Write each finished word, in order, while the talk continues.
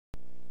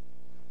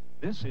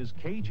This is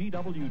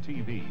KGW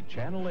TV,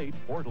 Channel 8,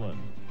 Portland.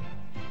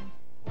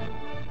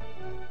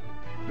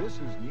 This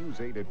is News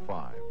 8 at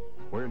 5,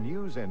 where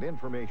news and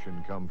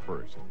information come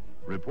first.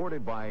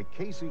 Reported by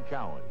Casey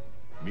Cowan,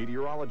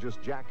 meteorologist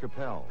Jack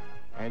Capel,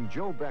 and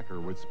Joe Becker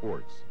with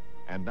sports.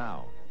 And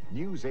now,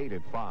 News 8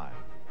 at 5.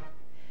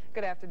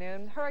 Good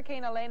afternoon.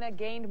 Hurricane Elena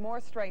gained more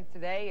strength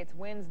today. Its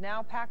winds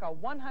now pack a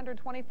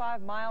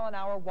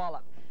 125-mile-an-hour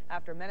wallop.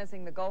 After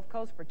menacing the Gulf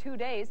Coast for 2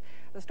 days,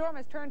 the storm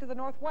has turned to the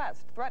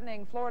northwest,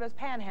 threatening Florida's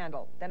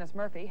panhandle. Dennis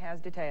Murphy has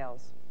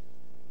details.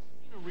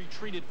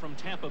 Retreated from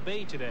Tampa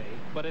Bay today,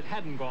 but it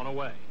hadn't gone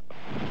away.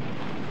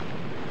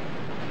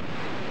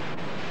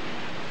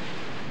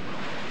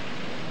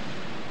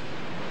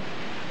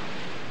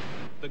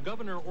 The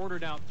governor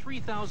ordered out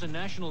 3,000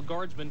 National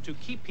Guardsmen to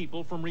keep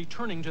people from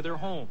returning to their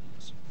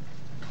homes.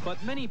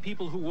 But many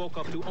people who woke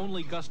up to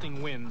only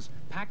gusting winds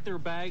packed their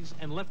bags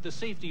and left the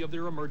safety of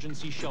their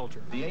emergency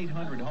shelter. The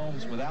 800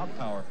 homes without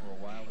power for a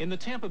while. In the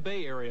Tampa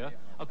Bay area,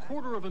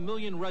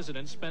 250,000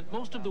 residents spent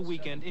most of the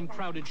weekend in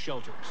crowded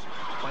shelters.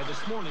 By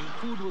this morning,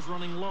 food was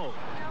running low.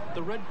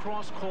 The Red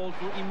Cross called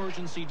for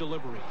emergency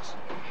deliveries.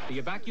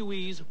 The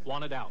evacuees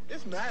wanted out.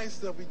 It's nice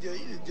that we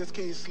just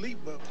can't sleep,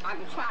 but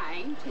I'm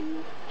trying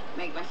to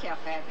make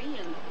myself happy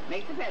and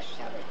make the best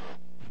of it.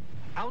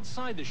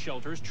 Outside the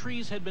shelters,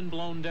 trees had been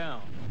blown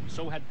down.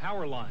 So had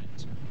power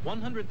lines.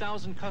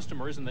 100,000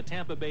 customers in the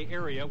Tampa Bay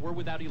area were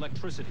without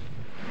electricity.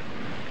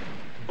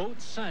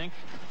 Boats sank,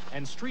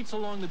 and streets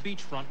along the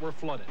beachfront were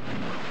flooded.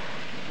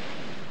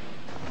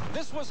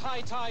 This was high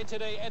tide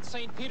today at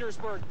St.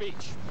 Petersburg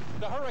Beach.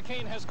 The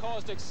hurricane has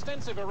caused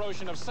extensive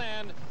erosion of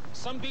sand.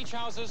 Some beach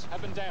houses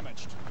have been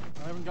damaged.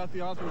 I haven't got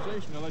the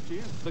authorization to let you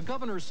in. The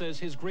governor says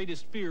his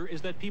greatest fear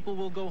is that people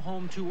will go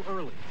home too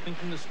early,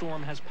 thinking the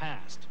storm has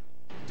passed.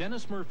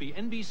 Dennis Murphy,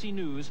 NBC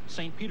News,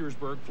 St.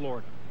 Petersburg,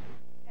 Florida.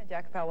 And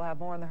Jack Capel will have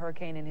more on the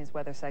hurricane in his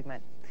weather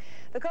segment.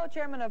 The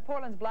co-chairman of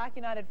Portland's Black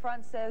United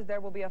Front says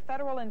there will be a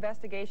federal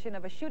investigation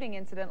of a shooting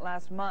incident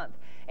last month.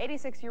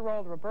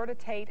 86-year-old Roberta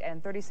Tate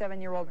and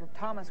 37-year-old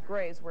Thomas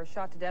Graves were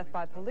shot to death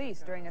by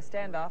police during a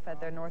standoff at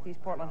their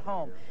Northeast Portland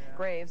home.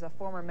 Graves, a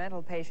former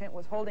mental patient,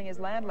 was holding his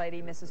landlady,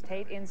 Mrs.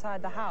 Tate,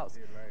 inside the house.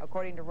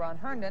 According to Ron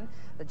Herndon,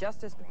 the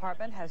Justice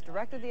Department has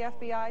directed the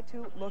FBI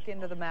to look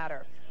into the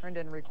matter.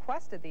 Herndon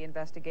requested the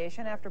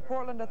investigation after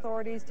Portland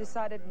authorities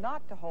decided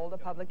not to hold a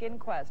public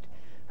inquest.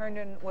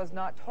 Herndon was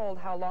not told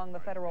how long the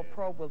federal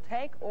probe will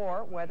take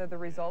or whether the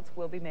results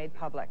will be made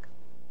public.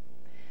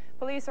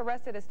 Police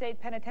arrested a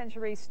state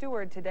penitentiary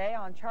steward today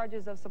on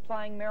charges of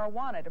supplying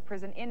marijuana to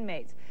prison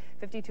inmates.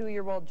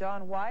 52-year-old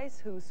John Weiss,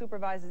 who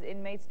supervises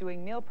inmates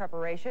doing meal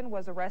preparation,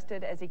 was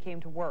arrested as he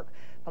came to work.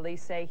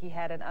 Police say he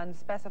had an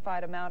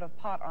unspecified amount of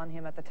pot on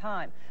him at the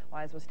time.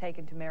 Weiss was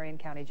taken to Marion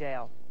County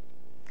Jail.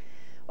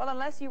 Well,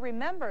 unless you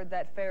remembered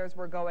that fares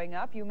were going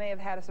up, you may have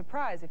had a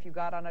surprise if you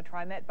got on a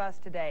Trimet bus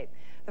today.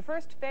 The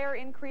first fare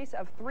increase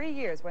of 3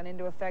 years went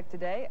into effect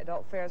today.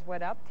 Adult fares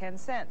went up 10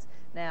 cents.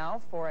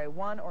 Now, for a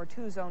 1- or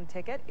 2-zone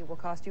ticket, it will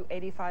cost you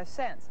 85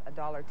 cents,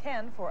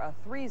 $1.10 for a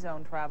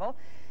 3-zone travel,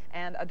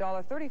 and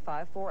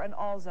 $1.35 for an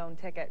all-zone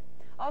ticket.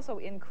 Also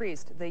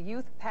increased the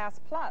Youth Pass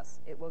Plus.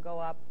 It will go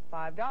up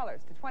 $5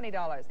 to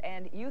 $20,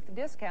 and youth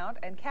discount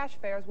and cash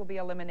fares will be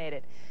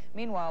eliminated.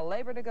 Meanwhile,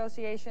 labor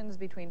negotiations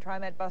between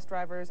Trimet bus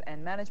drivers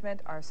and management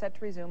are set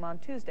to resume on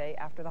Tuesday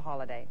after the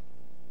holiday.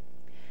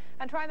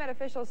 And Trimet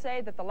officials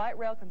say that the light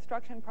rail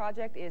construction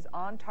project is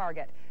on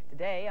target.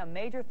 Today, a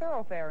major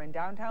thoroughfare in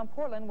downtown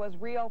Portland was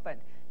reopened.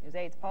 News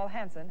 8's Paul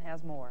Hansen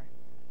has more.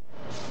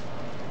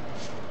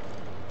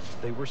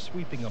 They were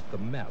sweeping up the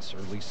mess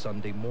early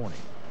Sunday morning,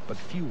 but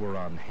few were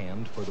on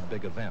hand for the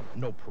big event.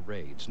 No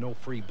parades, no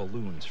free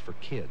balloons for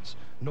kids,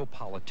 no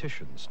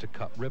politicians to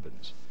cut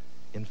ribbons.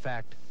 In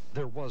fact,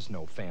 there was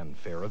no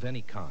fanfare of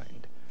any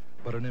kind.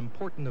 But an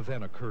important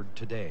event occurred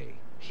today,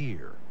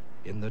 here,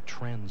 in the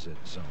transit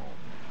zone.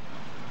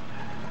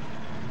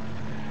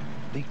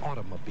 The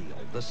automobile,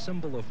 the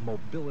symbol of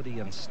mobility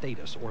and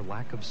status, or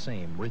lack of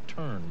same,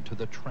 returned to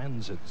the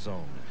transit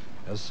zone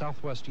as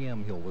Southwest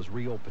Yamhill was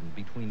reopened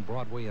between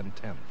Broadway and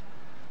 10th.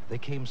 They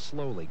came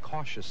slowly,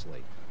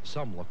 cautiously.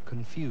 Some looked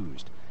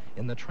confused.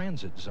 In the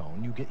transit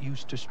zone, you get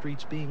used to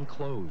streets being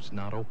closed,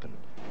 not open.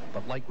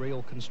 But light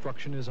rail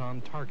construction is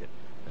on target,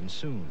 and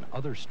soon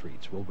other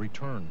streets will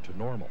return to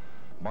normal.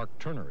 Mark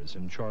Turner is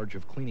in charge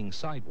of cleaning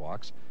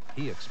sidewalks.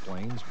 He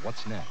explains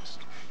what's next.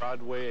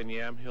 Broadway and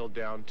Yamhill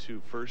down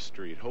to 1st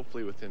Street,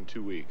 hopefully within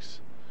 2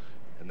 weeks.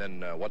 And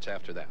then what's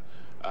after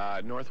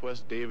that?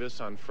 Northwest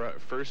Davis on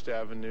 1st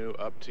Avenue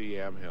up to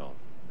Yamhill.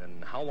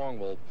 And how long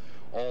will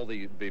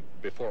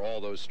before all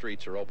those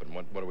streets are open?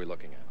 What are we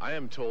looking at? I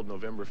am told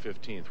November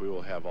 15th we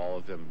will have all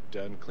of them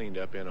done, cleaned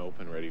up, and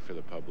open, ready for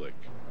the public.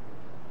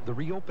 The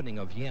reopening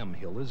of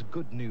Yamhill is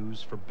good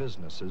news for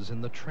businesses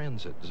in the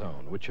transit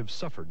zone, which have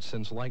suffered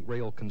since light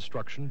rail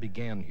construction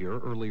began here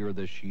earlier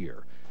this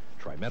year.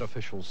 Trimet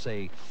officials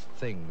say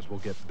things will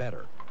get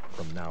better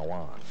from now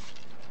on.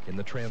 In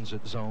the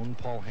transit zone,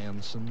 Paul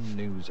Hansen,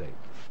 News 8.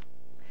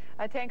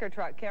 A tanker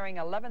truck carrying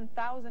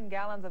 11,000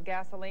 gallons of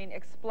gasoline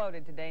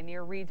exploded today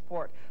near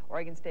Reedsport.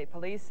 Oregon State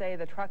Police say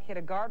the truck hit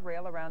a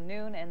guardrail around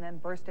noon and then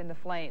burst into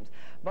flames.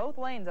 Both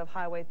lanes of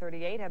Highway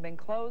 38 have been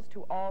closed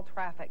to all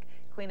traffic.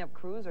 Cleanup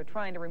crews are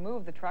trying to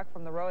remove the truck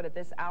from the road at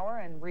this hour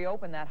and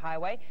reopen that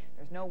highway.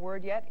 There's no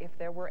word yet if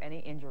there were any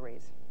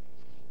injuries.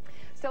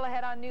 Still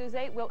ahead on News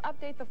 8, we'll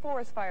update the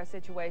forest fire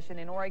situation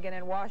in Oregon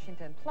and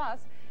Washington. Plus,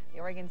 the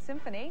Oregon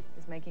Symphony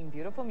is making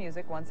beautiful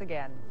music once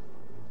again.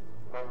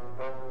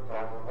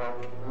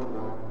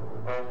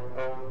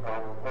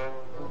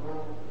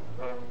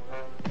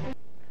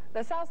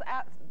 The South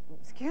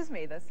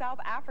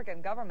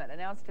African government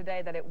announced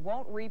today that it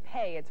won't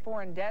repay its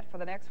foreign debt for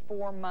the next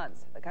 4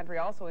 months. The country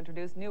also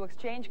introduced new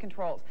exchange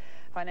controls.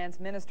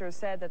 Finance ministers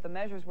said that the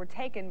measures were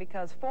taken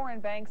because foreign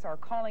banks are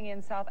calling in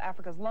South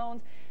Africa's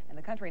loans, and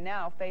the country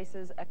now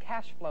faces a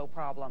cash flow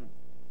problem.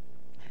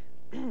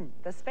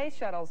 The space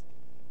shuttle's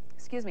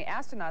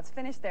astronauts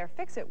finished their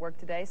fix-it work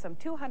today some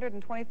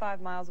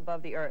 225 miles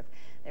above the Earth.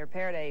 They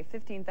repaired a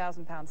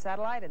 15,000-pound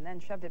satellite and then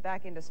shoved it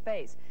back into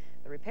space.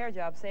 The repair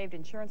job saved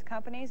insurance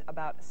companies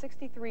about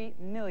 $63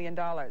 million.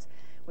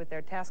 With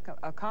their task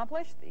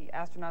accomplished, the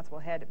astronauts will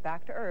head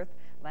back to Earth,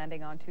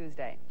 landing on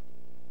Tuesday.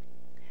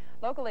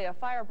 Locally, a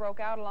fire broke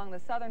out along the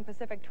Southern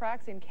Pacific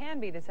tracks in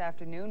Canby this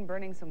afternoon,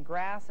 burning some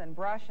grass and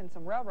brush and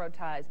some railroad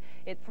ties.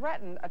 It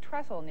threatened a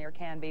trestle near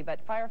Canby, but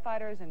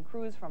firefighters and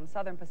crews from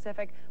Southern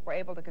Pacific were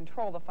able to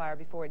control the fire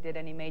before it did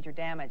any major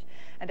damage.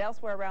 And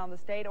elsewhere around the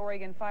state,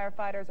 Oregon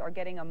firefighters are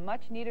getting a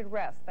much-needed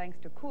rest thanks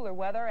to cooler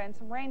weather and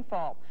some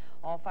rainfall.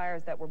 All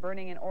fires that were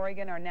burning in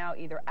Oregon are now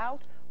either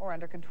out or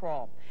under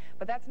control.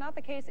 But that's not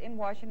the case in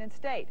Washington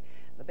state.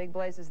 The big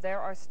blazes there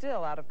are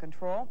still out of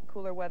control.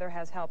 Cooler weather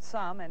has helped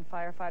some, and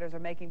firefighters are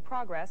making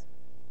progress.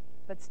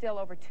 But still,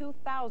 over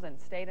 2,000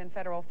 state and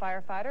federal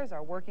firefighters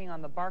are working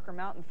on the Barker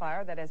Mountain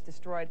fire that has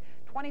destroyed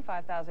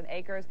 25,000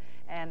 acres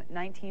and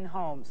 19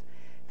 homes.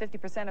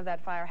 50% of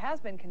that fire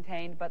has been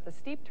contained, but the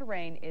steep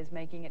terrain is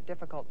making it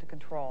difficult to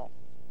control.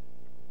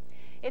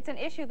 It's an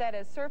issue that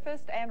has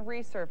surfaced and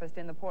resurfaced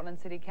in the Portland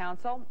City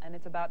Council, and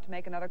it's about to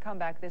make another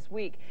comeback this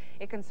week.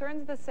 It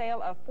concerns the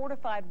sale of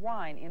fortified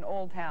wine in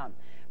Old Town.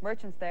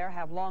 Merchants there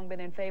have long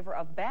been in favor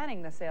of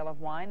banning the sale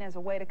of wine as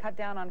a way to cut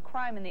down on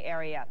crime in the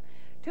area.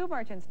 2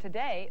 merchants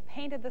today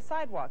painted the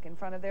sidewalk in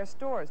front of their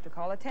stores to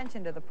call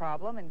attention to the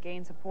problem and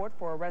gain support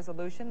for a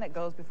resolution that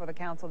goes before the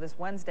council this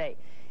Wednesday.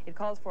 It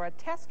calls for a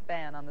test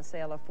ban on the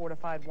sale of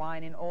fortified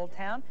wine in Old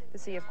Town to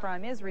see if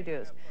crime is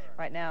reduced.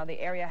 Right now, the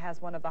area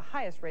has one of the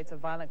highest rates of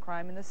violent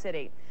crime in the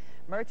city.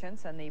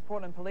 Merchants and the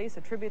Portland police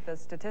attribute the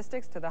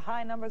statistics to the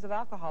high numbers of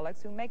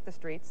alcoholics who make the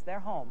streets their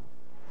home.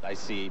 I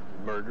see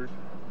murders,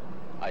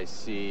 I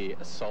see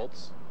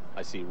assaults,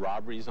 I see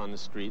robberies on the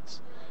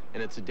streets,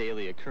 and it's a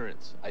daily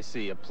occurrence. I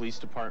see a police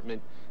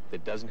department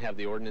that doesn't have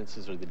the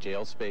ordinances or the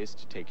jail space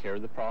to take care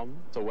of the problem.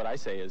 So what I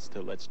say is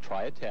to let's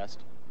try a test,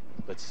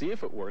 let's see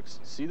if it works,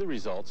 see the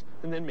results,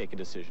 and then make a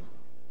decision.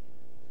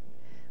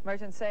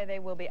 Merchants say they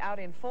will be out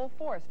in full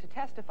force to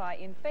testify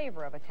in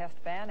favor of a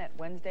test ban at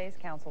Wednesday's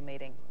council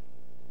meeting.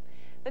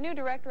 The new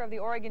director of the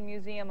Oregon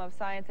Museum of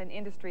Science and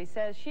Industry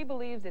says she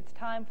believes it's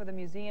time for the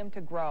museum to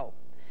grow.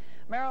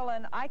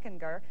 Marilyn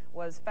Eichinger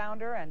was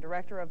founder and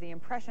director of the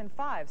Impression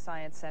 5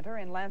 Science Center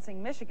in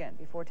Lansing, Michigan,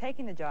 before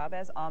taking the job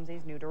as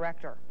Omsi's new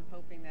director. I'm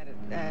hoping that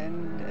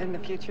in the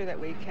future that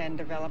we can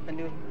develop a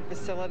new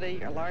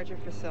facility, a larger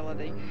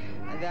facility,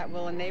 that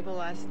will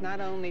enable us not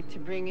only to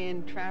bring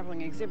in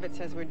traveling exhibits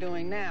as we're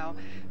doing now,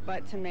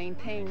 but to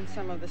maintain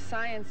some of the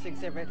science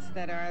exhibits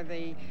that are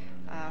the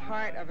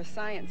heart of a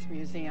science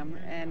museum.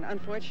 And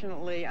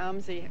unfortunately,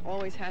 Omsi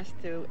always has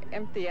to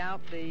empty out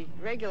the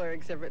regular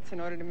exhibits in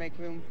order to make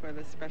room for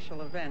the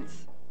special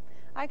events.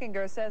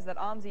 Eichinger says that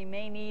Omsi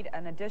may need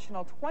an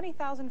additional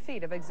 20,000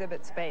 feet of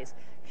exhibit space.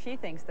 She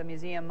thinks the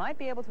museum might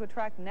be able to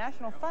attract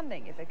national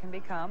funding if it can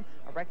become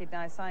a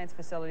recognized science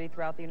facility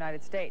throughout the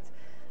United States.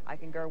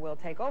 Eichinger will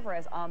take over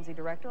as Omsi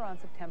director on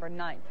September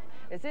 9th.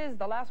 This is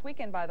the last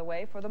weekend, by the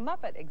way, for the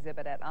Muppet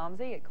exhibit at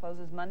Omsi. It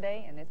closes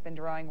Monday, and it's been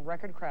drawing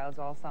record crowds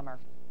all summer.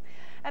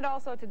 And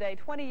also today,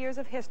 20 years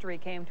of history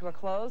came to a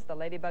close. The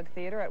Ladybug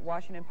Theater at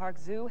Washington Park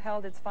Zoo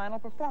held its final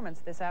performance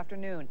this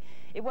afternoon.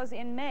 It was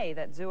in May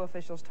that zoo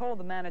officials told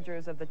the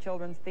managers of the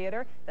Children's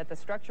Theater that the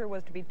structure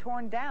was to be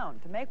torn down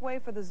to make way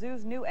for the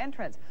zoo's new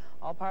entrance,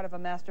 all part of a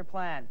master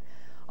plan.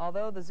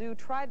 Although the zoo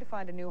tried to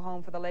find a new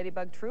home for the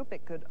Ladybug troupe,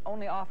 it could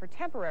only offer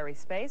temporary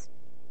space,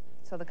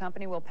 so the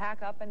company will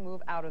pack up and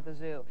move out of the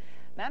zoo.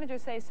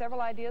 Managers say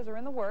several ideas are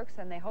in the works,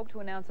 and they hope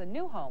to announce a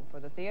new home for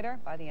the theater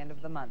by the end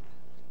of the month.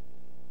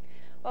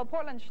 Well,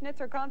 Portland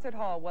Schnitzer Concert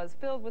Hall was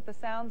filled with the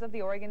sounds of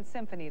the Oregon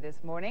Symphony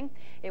this morning.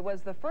 It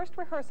was the first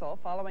rehearsal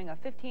following a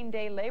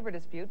 15-day labor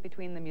dispute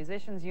between the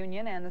Musicians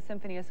Union and the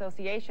Symphony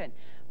Association.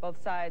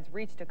 Both sides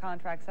reached a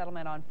contract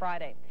settlement on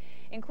Friday.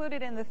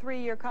 Included in the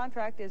 3-year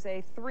contract is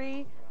a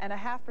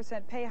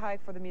 3.5% pay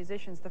hike for the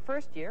musicians the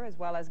first year, as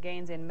well as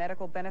gains in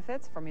medical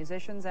benefits for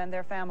musicians and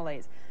their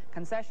families.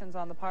 Concessions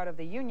on the part of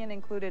the union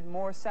included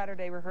more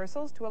Saturday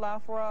rehearsals to allow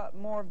for a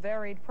more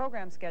varied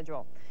program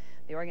schedule.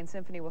 The Oregon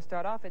Symphony will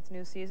start off its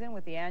new season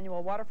with the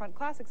annual Waterfront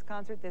Classics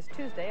concert this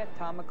Tuesday at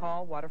Tom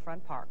McCall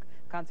Waterfront Park.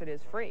 The concert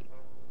is free.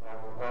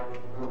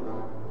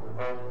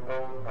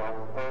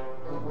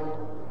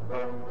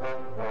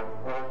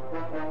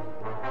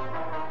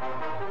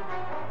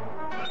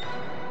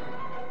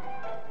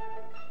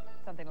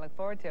 Something to look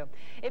forward to.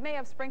 It may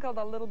have sprinkled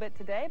a little bit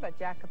today, but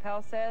Jack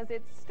Capel says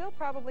it's still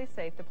probably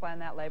safe to plan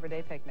that Labor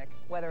Day picnic.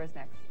 Weather is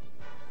next.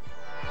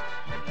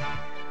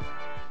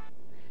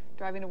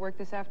 Driving to work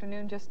this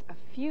afternoon, just a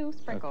few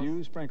sprinkles. A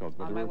few sprinkles,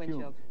 but there were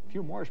a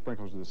few more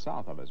sprinkles to the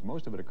south of us.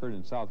 Most of it occurred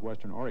in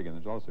southwestern Oregon.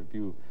 There's also a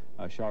few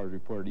showers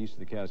reported east of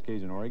the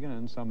Cascades in Oregon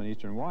and some in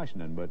eastern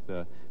Washington. But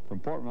from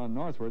Portland on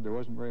northward, there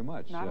wasn't very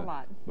much. Not a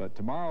lot. But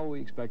tomorrow, we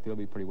expect it'll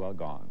be pretty well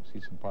gone. See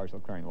some partial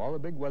clearing. Well, the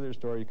big weather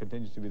story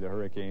continues to be the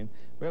hurricane.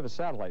 We have a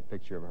satellite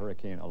picture of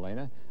Hurricane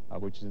Elena,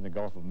 which is in the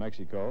Gulf of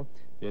Mexico.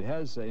 It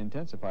has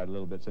intensified a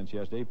little bit since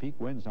yesterday. Peak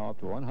winds now up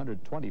to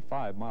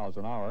 125 miles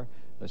an hour.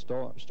 The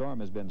storm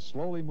has been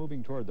slowly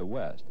moving toward the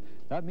west.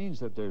 That means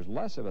that there's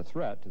less of a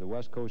threat to the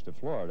west coast of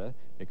Florida,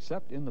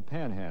 except in the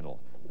Panhandle.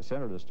 The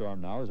center of the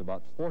storm now is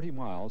about 40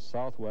 miles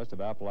southwest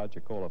of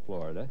Apalachicola,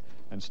 Florida,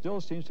 and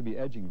still seems to be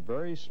edging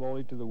very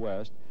slowly to the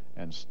west,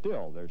 and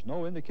still there's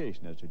no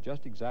indication as to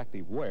just exactly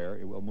where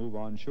it will move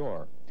on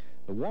shore.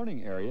 The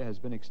warning area has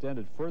been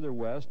extended further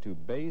west to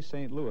Bay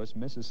St. Louis,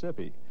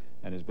 Mississippi,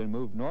 and has been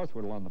moved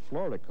northward along the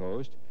Florida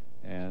coast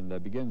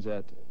and begins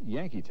at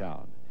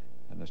Yankeetown.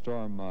 And the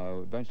storm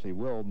eventually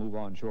will move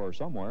on shore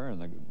somewhere in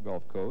the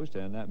Gulf Coast,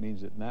 and that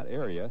means that in that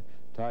area,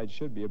 tides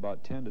should be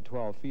about 10 to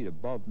 12 feet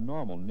above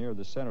normal near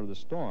the center of the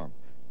storm.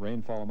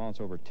 Rainfall amounts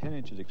over 10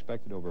 inches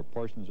expected over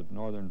portions of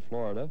northern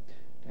Florida,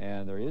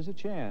 and there is a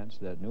chance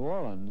that New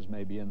Orleans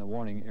may be in the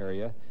warning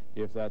area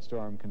if that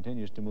storm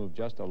continues to move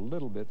just a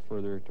little bit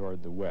further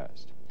toward the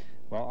west.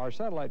 Well, our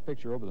satellite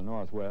picture over the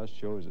northwest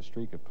shows a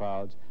streak of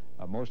clouds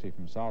mostly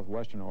from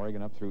southwestern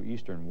Oregon up through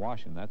eastern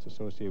Washington. That's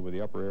associated with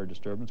the upper air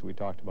disturbance we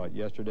talked about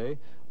yesterday.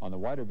 On the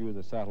wider view of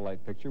the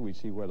satellite picture, we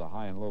see where the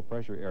high and low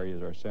pressure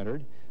areas are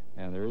centered,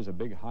 and there is a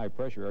big high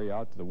pressure area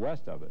out to the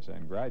west of us,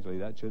 and gradually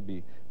that should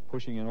be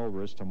pushing in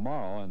over us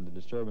tomorrow, and the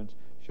disturbance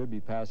should be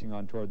passing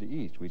on toward the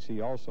east. We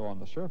see also on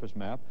the surface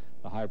map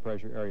the high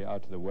pressure area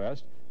out to the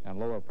west and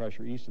lower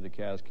pressure east of the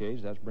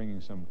Cascades. That's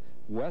bringing some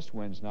west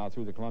winds now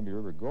through the Columbia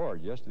River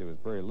Gorge. Yesterday was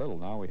very little.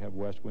 Now we have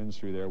west winds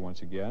through there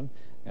once again,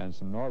 and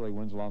some northerly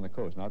winds along the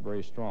coast. Not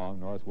very strong.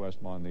 Northwest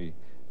along the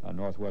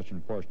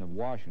northwestern portion of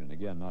Washington.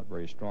 Again, not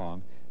very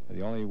strong.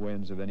 The only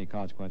winds of any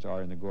consequence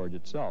are in the gorge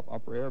itself.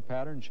 Upper air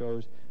pattern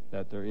shows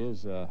that there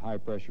is high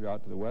pressure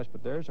out to the west,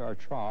 but there's our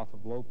trough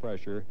of low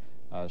pressure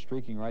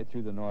streaking right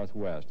through the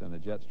northwest, and the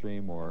jet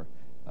stream or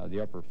the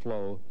upper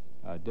flow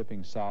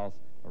dipping south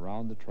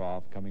around the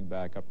trough, coming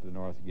back up to the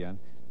north again,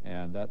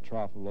 and that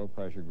trough of low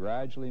pressure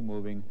gradually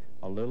moving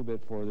a little bit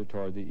further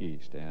toward the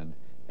east. And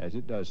as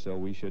it does so,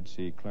 we should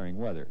see clearing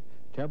weather.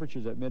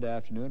 Temperatures at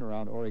mid-afternoon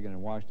around Oregon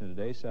and Washington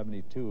today,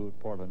 72 at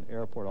Portland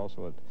Airport,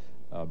 also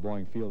at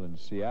Boeing Field in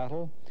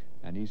Seattle.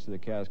 And east of the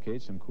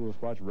Cascades, some cool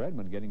spots.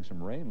 Redmond getting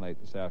some rain late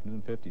this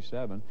afternoon,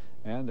 57.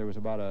 And there was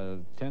about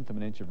 1/10 of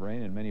an inch of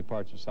rain in many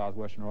parts of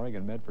southwestern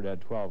Oregon. Medford had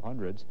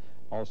 1200s.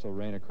 Also,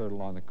 rain occurred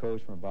along the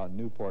coast from about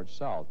Newport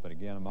south, but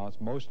again, amounts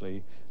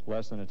mostly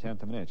less than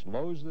 1/10 of an inch.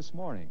 Lows this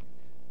morning.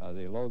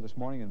 The low this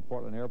morning in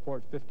Portland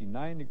Airport,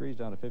 59 degrees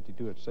down to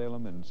 52 at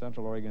Salem. And in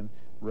Central Oregon,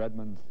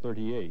 Redmond,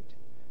 38.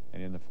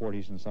 And in the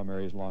 40s in some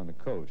areas along the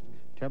coast.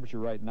 Temperature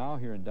right now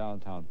here in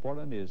downtown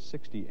Portland is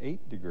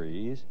 68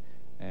 degrees.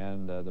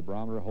 And the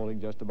barometer holding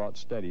just about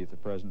steady at the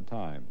present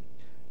time.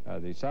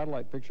 The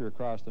satellite picture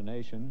across the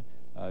nation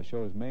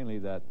shows mainly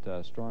that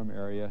storm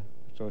area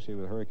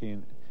associated with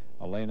Hurricane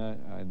Elena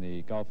in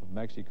the Gulf of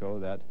Mexico.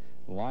 That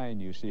line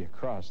you see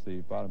across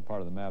the bottom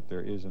part of the map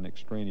there is an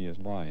extraneous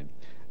line.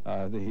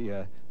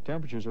 The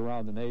temperatures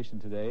around the nation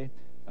today,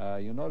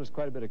 you'll notice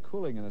quite a bit of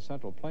cooling in the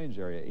Central Plains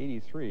area,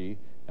 83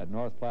 at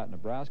North Platte,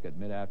 Nebraska at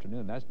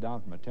mid-afternoon. That's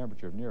down from a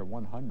temperature of near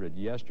 100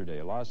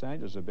 yesterday. Los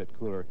Angeles a bit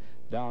cooler.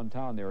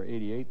 Downtown, they were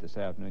 88 this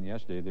afternoon.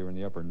 Yesterday, they were in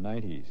the upper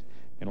 90s.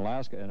 In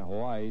Alaska and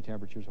Hawaii,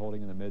 temperatures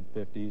holding in the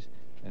mid-50s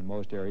in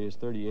most areas,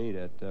 38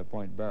 at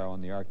Point Barrow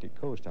on the Arctic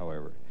coast,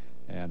 however.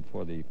 And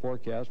for the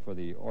forecast for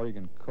the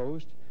Oregon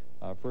coast,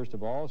 first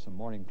of all, some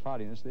morning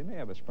cloudiness. They may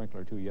have a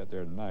sprinkler or two yet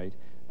there tonight,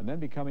 and then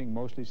becoming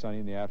mostly sunny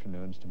in the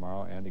afternoons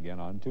tomorrow and again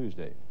on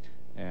Tuesday.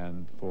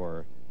 And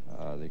for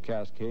the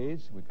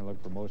Cascades, we can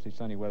look for mostly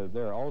sunny weather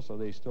there. Also,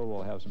 they still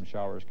will have some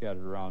showers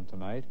scattered around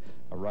tonight,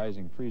 a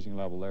rising freezing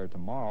level there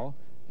tomorrow.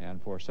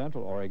 And for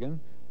Central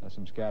Oregon,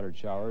 some scattered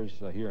showers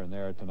here and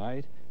there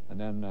tonight. And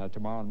then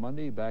tomorrow and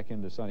Monday, back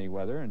into sunny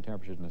weather and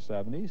temperatures in the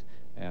 70s.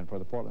 And for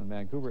the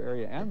Portland-Vancouver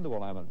area and the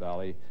Willamette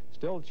Valley,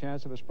 still a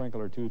chance of a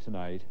sprinkle or two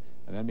tonight,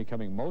 and then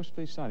becoming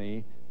mostly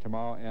sunny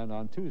tomorrow and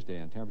on Tuesday,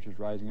 and temperatures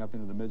rising up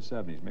into the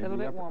mid-70s, maybe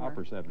the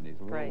upper 70s,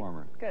 a little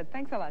warmer. Good.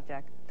 Thanks a lot,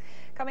 Jack.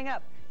 Coming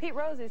up, Pete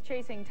Rose is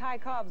chasing Ty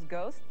Cobb's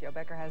ghost. Joe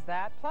Becker has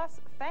that. Plus,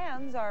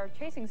 fans are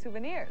chasing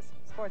souvenirs.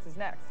 Sports is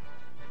next.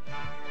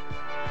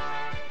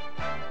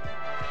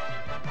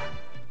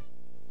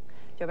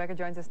 Joe Becker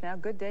joins us now.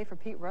 Good day for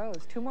Pete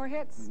Rose. 2 more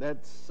hits.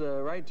 That's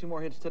right, 2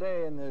 more hits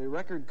today, and the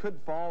record could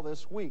fall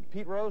this week.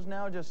 Pete Rose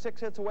now just 6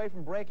 hits away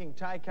from breaking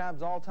Ty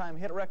Cobb's all-time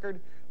hit record.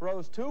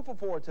 Rose 2 for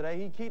 4 today.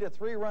 He keyed a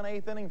 3-run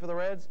 8th inning for the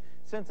Reds.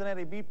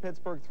 Cincinnati beat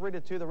Pittsburgh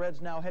 3-2. The Reds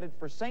now headed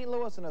for St.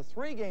 Louis in a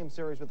 3-game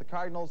series with the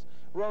Cardinals.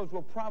 Rose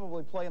will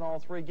probably play in all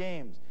 3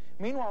 games.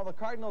 Meanwhile, the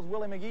Cardinals'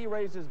 Willie McGee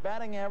raised his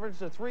batting average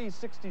to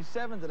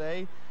 .367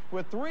 today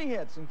with 3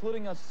 hits,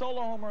 including a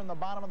solo homer in the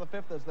bottom of the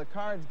 5th as the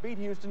Cards beat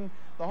Houston.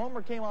 The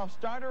homer came off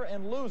starter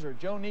and loser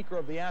Joe Niekro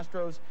of the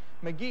Astros.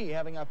 McGee,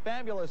 having a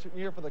fabulous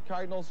year for the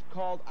Cardinals,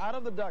 called out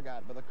of the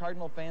dugout by the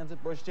Cardinal fans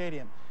at Busch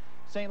Stadium.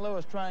 St.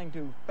 Louis trying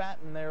to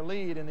fatten their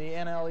lead in the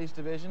NL East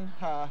Division.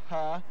 Ha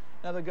ha.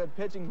 Another good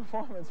pitching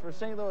performance for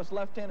St. Louis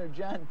left-hander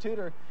John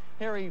Tudor.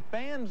 Here he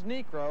fans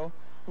Niekro,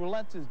 who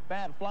lets his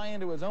bat fly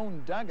into his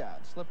own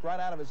dugout. Slipped right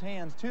out of his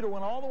hands. Tudor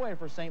went all the way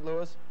for St.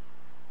 Louis,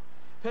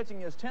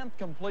 pitching his 10th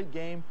complete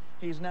game.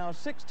 He's now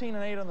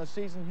 16-8 on the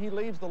season. He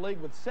leads the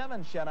league with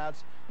 7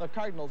 shutouts. The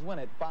Cardinals win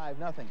it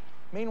 5-0.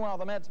 Meanwhile,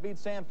 the Mets beat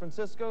San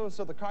Francisco,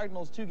 so the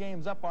Cardinals 2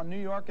 games up on New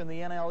York in the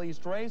NL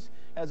East race.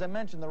 As I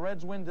mentioned, the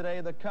Reds win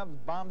today. The Cubs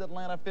bombed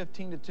Atlanta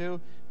 15-2.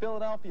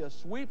 Philadelphia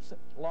sweeps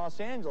Los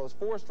Angeles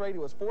 4 straight.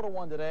 It was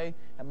 4-1 today,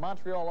 and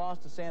Montreal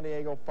lost to San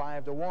Diego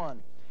 5-1.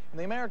 In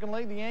the American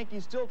League, the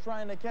Yankees still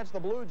trying to catch the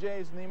Blue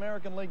Jays in the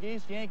American League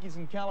East. Yankees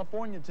in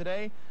California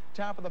today.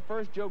 Top of the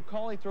first, Joe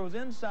Cawley throws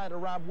inside to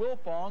Rob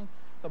Wilfong.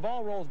 The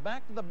ball rolls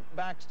back to the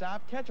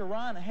backstop. Catcher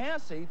Ron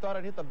Hasse thought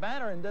it hit the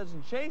batter and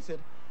doesn't chase it.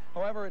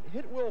 However, it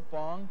hit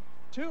Wilfong.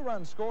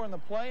 2-run score in the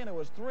play, and it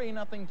was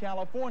 3-0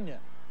 California.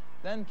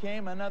 Then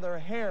came another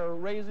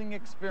hair-raising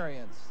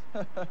experience.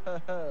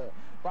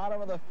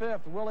 Bottom of the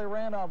 5th, Willie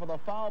Randolph with a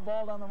foul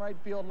ball down the right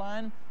field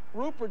line.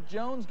 Rupert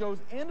Jones goes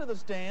into the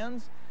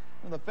stands.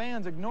 And the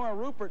fans ignore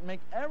Rupert and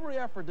make every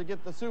effort to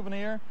get the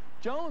souvenir.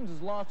 Jones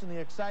is lost in the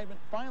excitement.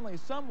 Finally,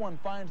 someone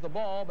finds the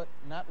ball, but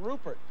not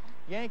Rupert.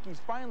 Yankees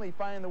finally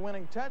find the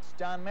winning touch.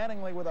 Don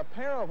Mattingly with a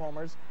pair of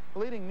homers,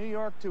 leading New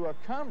York to a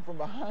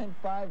come-from-behind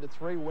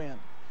 5-3 win.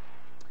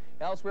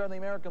 Elsewhere in the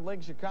American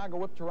League, Chicago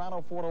whipped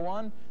Toronto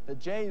 4-1. The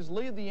Jays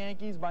lead the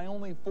Yankees by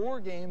only 4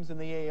 games in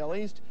the AL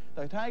East.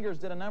 The Tigers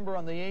did a number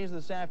on the A's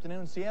this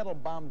afternoon. Seattle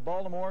bombed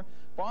Baltimore.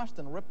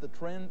 Boston ripped the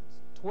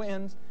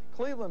Twins.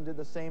 Cleveland did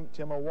the same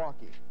to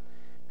Milwaukee.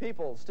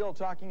 People still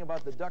talking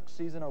about the Ducks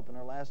season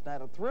opener last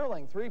night. A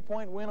thrilling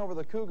 3-point win over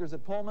the Cougars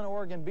at Pullman.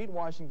 Oregon beat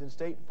Washington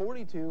State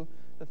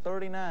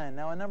 42-39.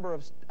 Now, a number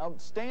of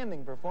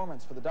outstanding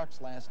performances for the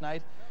Ducks last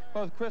night.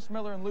 Both Chris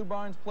Miller and Lou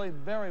Barnes played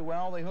very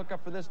well. They hook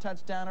up for this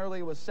touchdown early.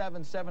 It was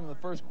 7-7 in the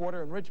first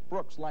quarter, and Rich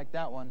Brooks liked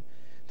that one.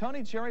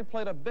 Tony Cherry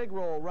played a big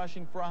role,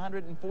 rushing for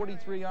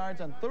 143 yards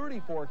on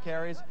 34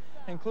 carries,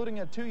 including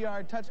a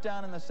 2-yard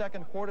touchdown in the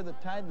second quarter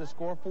that tied the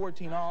score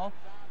 14-all.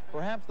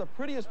 Perhaps the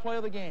prettiest play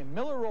of the game.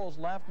 Miller rolls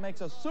left,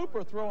 makes a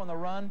super throw on the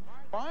run.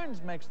 Barnes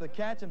makes the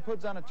catch and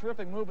puts on a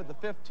terrific move at the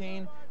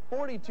 15.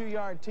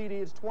 42-yard TD.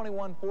 It's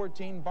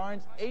 21-14.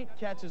 Barnes 8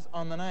 catches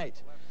on the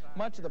night.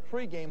 Much of the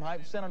pregame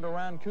hype centered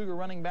around Cougar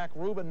running back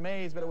Reuben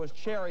Mays, but it was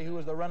Cherry who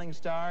was the running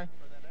star.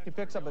 He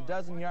picks up a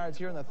dozen yards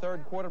here in the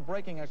third quarter,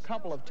 breaking a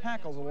couple of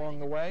tackles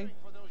along the way.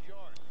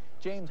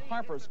 James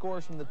Harper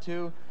scores from the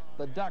 2.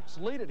 The Ducks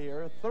lead it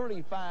here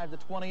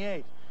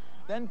 35-28.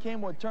 Then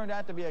came what turned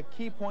out to be a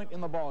key point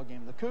in the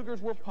ballgame. The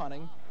Cougars were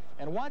punting,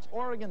 and watch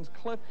Oregon's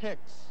Cliff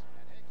Hicks.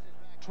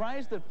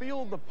 Tries to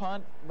field the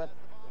punt, but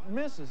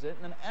misses it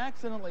and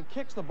accidentally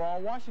kicks the ball.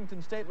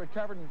 Washington State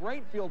recovered in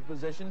great field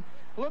position.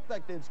 Looked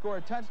like they'd score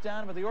a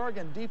touchdown, but the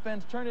Oregon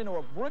defense turned into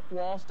a brick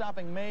wall,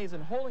 stopping Mays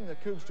and holding the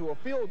Cougs to a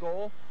field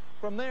goal.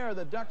 From there,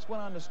 the Ducks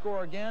went on to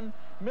score again.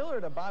 Miller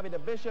to Bobby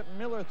DeBishop.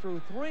 Miller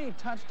threw 3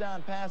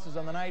 touchdown passes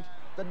on the night.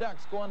 The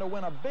Ducks go on to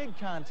win a big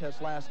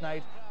contest last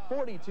night,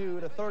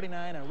 42-39,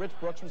 and Rich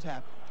Brooks was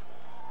happy.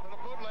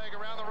 Bootleg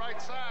around the right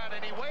side,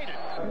 and he waited.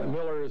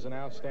 Miller is an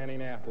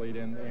outstanding athlete,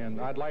 and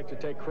I'd like to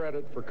take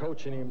credit for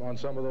coaching him on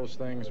some of those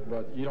things,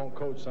 but you don't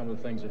coach some of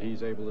the things that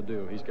he's able to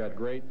do. He's got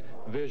great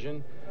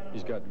vision,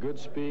 he's got good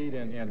speed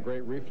and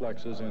great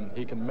reflexes, and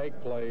he can make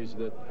plays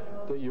that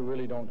you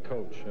really don't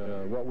coach.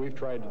 What we've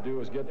tried to do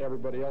is get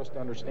everybody else to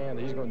understand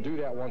that he's going to do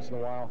that once in a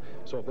while,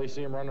 so if they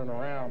see him running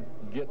around,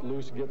 get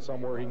loose, get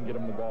somewhere he can get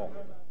him the ball.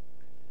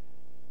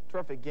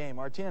 Terrific game.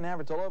 Martina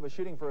Navratilova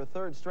shooting for a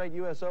 3rd straight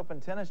U.S.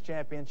 Open tennis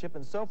championship,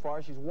 and so far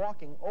she's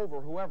walking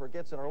over whoever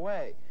gets in her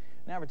way.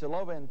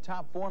 Navratilova in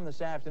top form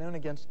this afternoon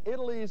against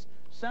Italy's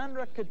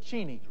Sandra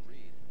Caccini.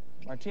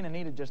 Martina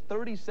needed just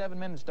 37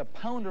 minutes to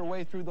pound her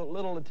way through the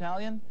little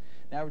Italian.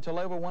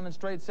 Navratilova won in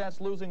straight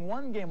sets, losing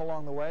 1 game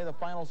along the way. The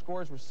final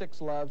scores were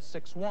 6-love,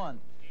 6-1.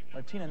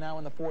 Martina now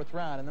in the 4th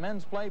round. In the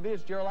men's play,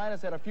 Vitas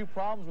Gerulaitis had a few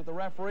problems with the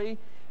referee.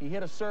 He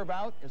hit a serve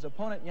out. His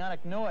opponent,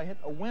 Yannick Noah, hit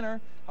a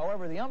winner.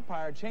 However, the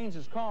umpire changed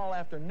his call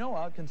after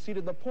Noah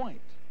conceded the point.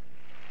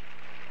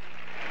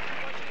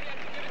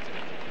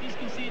 He's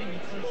conceding.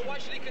 Well, why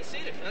should he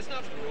concede it? That's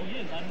not the rule. He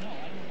is. I don't know.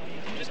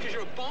 Just because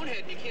you're a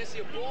bonehead and you can't see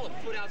a ball a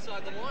foot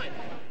outside the line.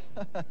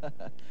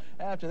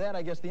 After that,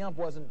 I guess the ump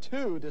wasn't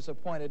too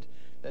disappointed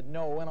that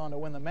Noah went on to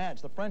win the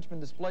match. The Frenchman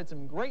displayed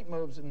some great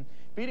moves in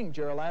beating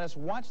Geraldus.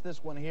 Watch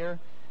this one here.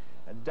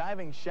 A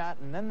diving shot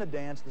and then the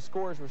dance. The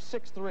scores were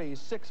 6-3,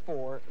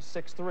 6-4,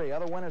 6-3.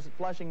 Other winners at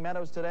Flushing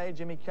Meadows today,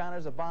 Jimmy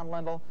Connors of Von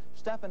Lendl,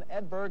 Stefan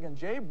Edberg, and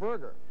Jay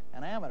Berger,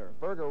 an amateur.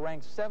 Berger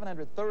ranked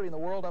 730 in the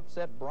world,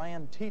 upset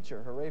Brian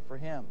Teacher. Hooray for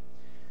him.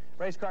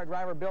 Race car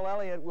driver Bill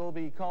Elliott will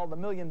be called the $1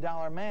 Million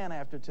Man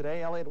after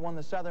today. Elliott won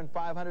the Southern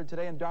 500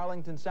 today in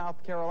Darlington,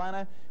 South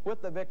Carolina.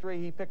 With the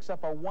victory, he picks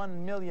up a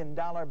 $1 million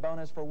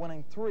bonus for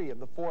winning 3 of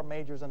the 4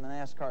 majors on the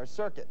NASCAR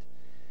circuit.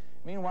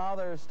 Meanwhile,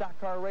 there's stock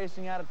car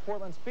racing out at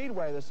Portland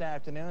Speedway this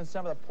afternoon.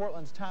 Some of the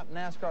Portland's top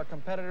NASCAR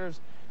competitors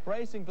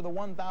racing for the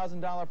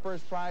 $1,000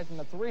 first prize in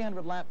the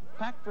 300-lap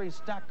factory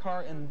stock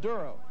car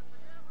enduro.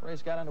 The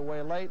race got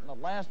underway late, and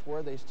at last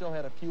word, they still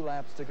had a few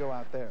laps to go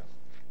out there.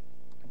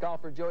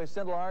 Golfer Joey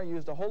Sindelar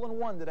used a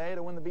hole-in-one today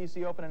to win the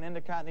BC Open in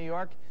Endicott, New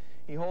York.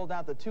 He holed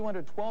out the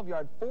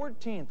 212-yard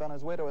 14th on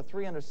his way to a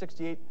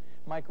 368.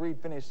 Mike Reed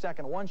finished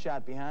second, 1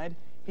 shot behind.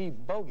 He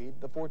bogeyed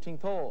the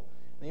 14th hole.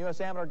 In the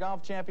U.S. Amateur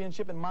Golf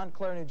Championship in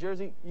Montclair, New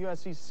Jersey,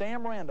 USC's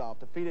Sam Randolph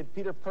defeated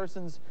Peter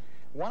Persons,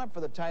 one-up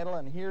for the title,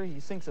 and here he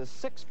sinks a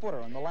 6-footer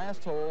on the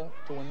last hole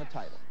to win the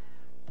title.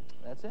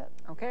 That's it.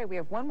 Okay, we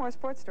have one more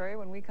sports story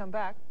when we come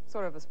back.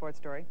 Sort of a sports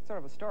story, sort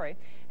of a story.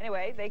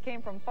 Anyway, they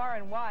came from far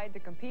and wide to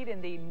compete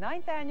in the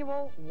 9th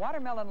annual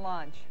watermelon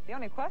launch. The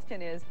only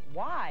question is,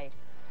 why?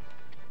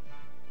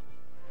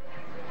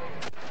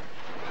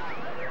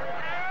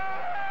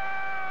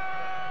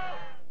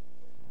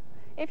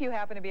 If you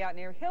happen to be out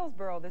near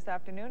Hillsboro this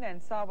afternoon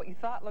and saw what you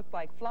thought looked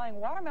like flying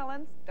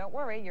watermelons, don't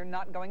worry, you're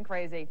not going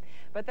crazy.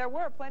 But there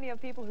were plenty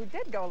of people who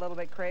did go a little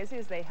bit crazy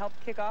as they helped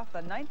kick off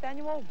the 9th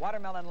annual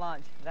watermelon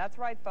launch. That's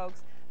right,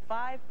 folks.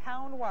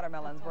 5-pound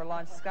watermelons were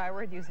launched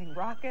skyward using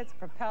rockets,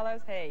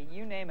 propellers, hey,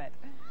 you name it.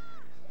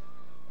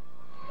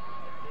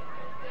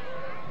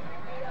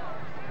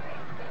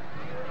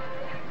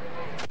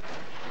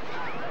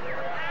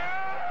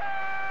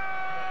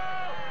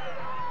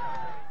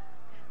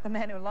 The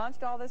man who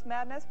launched all this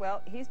madness,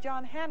 well, he's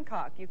John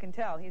Hancock. You can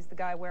tell he's the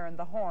guy wearing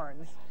the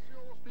horns. See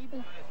all those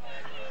people?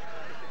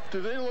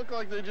 Do they look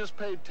like they just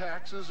paid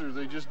taxes or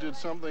they just did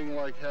something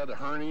like had a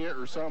hernia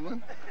or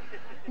something?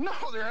 No,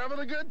 they're having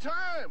a good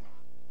time.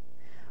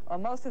 Well,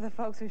 most of the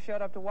folks who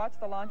showed up to watch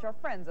the launch are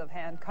friends of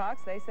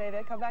Hancock's. They say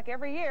they come back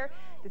every year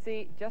to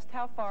see just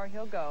how far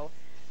he'll go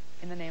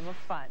in the name of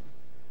fun.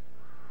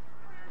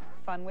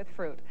 Fun with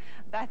fruit.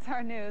 That's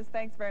our news.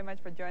 Thanks very much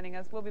for joining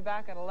us. We'll be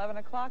back at 11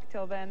 o'clock.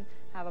 Till then,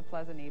 have a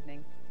pleasant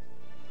evening.